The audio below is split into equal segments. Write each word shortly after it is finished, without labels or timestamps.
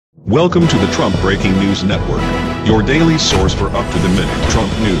Welcome to the Trump Breaking News Network, your daily source for up-to-the-minute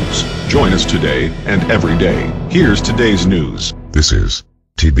Trump news. Join us today and every day. Here's today's news. This is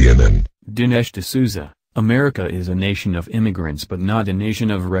TBNN. Dinesh D'Souza America is a nation of immigrants but not a nation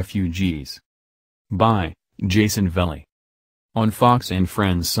of refugees. By Jason Velli. On Fox and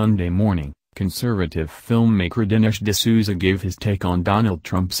Friends Sunday morning, conservative filmmaker Dinesh D'Souza gave his take on Donald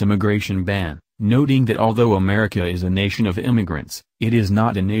Trump's immigration ban, noting that although America is a nation of immigrants, it is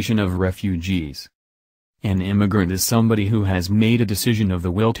not a nation of refugees. An immigrant is somebody who has made a decision of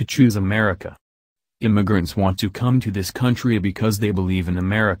the will to choose America. Immigrants want to come to this country because they believe in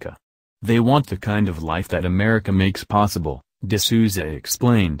America. They want the kind of life that America makes possible, D'Souza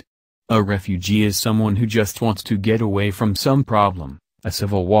explained. A refugee is someone who just wants to get away from some problem, a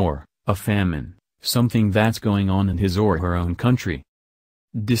civil war, a famine, something that's going on in his or her own country.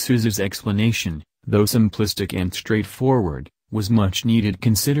 D'Souza's explanation, though simplistic and straightforward, was much needed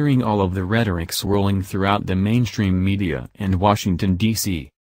considering all of the rhetoric swirling throughout the mainstream media and Washington, D.C.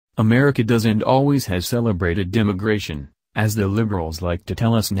 America doesn't always have celebrated immigration, as the liberals like to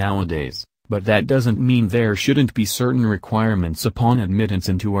tell us nowadays, but that doesn't mean there shouldn't be certain requirements upon admittance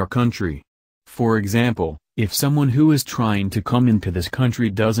into our country. For example, if someone who is trying to come into this country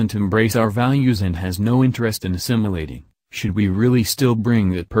doesn't embrace our values and has no interest in assimilating, should we really still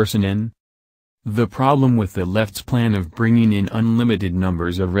bring that person in? The problem with the left's plan of bringing in unlimited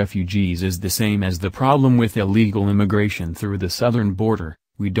numbers of refugees is the same as the problem with illegal immigration through the southern border.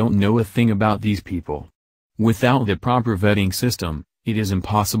 We don't know a thing about these people. Without the proper vetting system, it is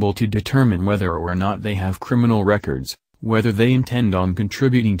impossible to determine whether or not they have criminal records, whether they intend on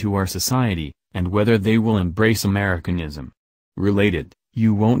contributing to our society, and whether they will embrace Americanism. Related,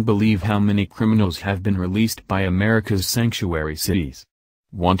 you won't believe how many criminals have been released by America's sanctuary cities.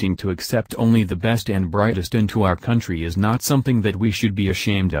 Wanting to accept only the best and brightest into our country is not something that we should be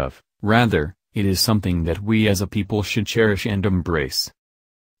ashamed of, rather, it is something that we as a people should cherish and embrace.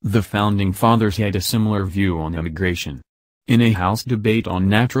 The Founding Fathers had a similar view on immigration. In a House debate on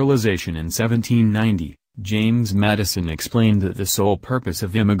naturalization in 1790, James Madison explained that the sole purpose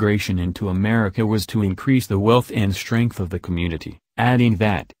of immigration into America was to increase the wealth and strength of the community, adding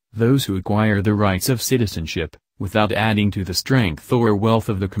that, those who acquire the rights of citizenship, without adding to the strength or wealth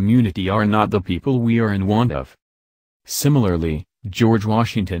of the community are not the people we are in want of. Similarly, George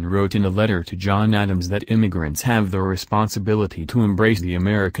Washington wrote in a letter to John Adams that immigrants have the responsibility to embrace the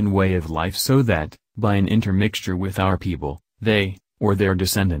American way of life so that, by an intermixture with our people, they, or their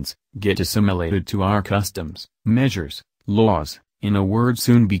descendants, get assimilated to our customs, measures, laws, in a word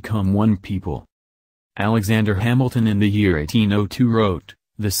soon become one people. Alexander Hamilton in the year 1802 wrote,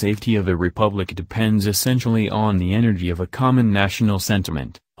 "The safety of a republic depends essentially on the energy of a common national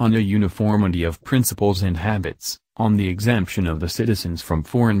sentiment, on a uniformity of principles and habits, on the exemption of the citizens from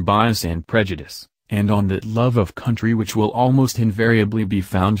foreign bias and prejudice, and on that love of country which will almost invariably be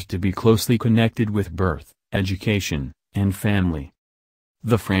found to be closely connected with birth, education, and family."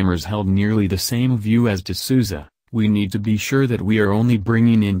 The framers held nearly the same view as D'Souza. We need to be sure that we are only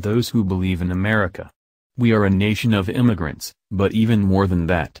bringing in those who believe in America. We are a nation of immigrants, but even more than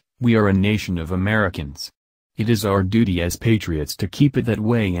that, we are a nation of Americans. It is our duty as patriots to keep it that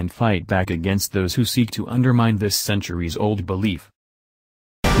way and fight back against those who seek to undermine this centuries-old belief.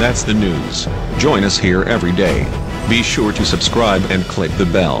 That's the news. Join us here every day. Be sure to subscribe and click the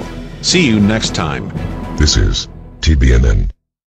bell. See you next time. This is TBNN.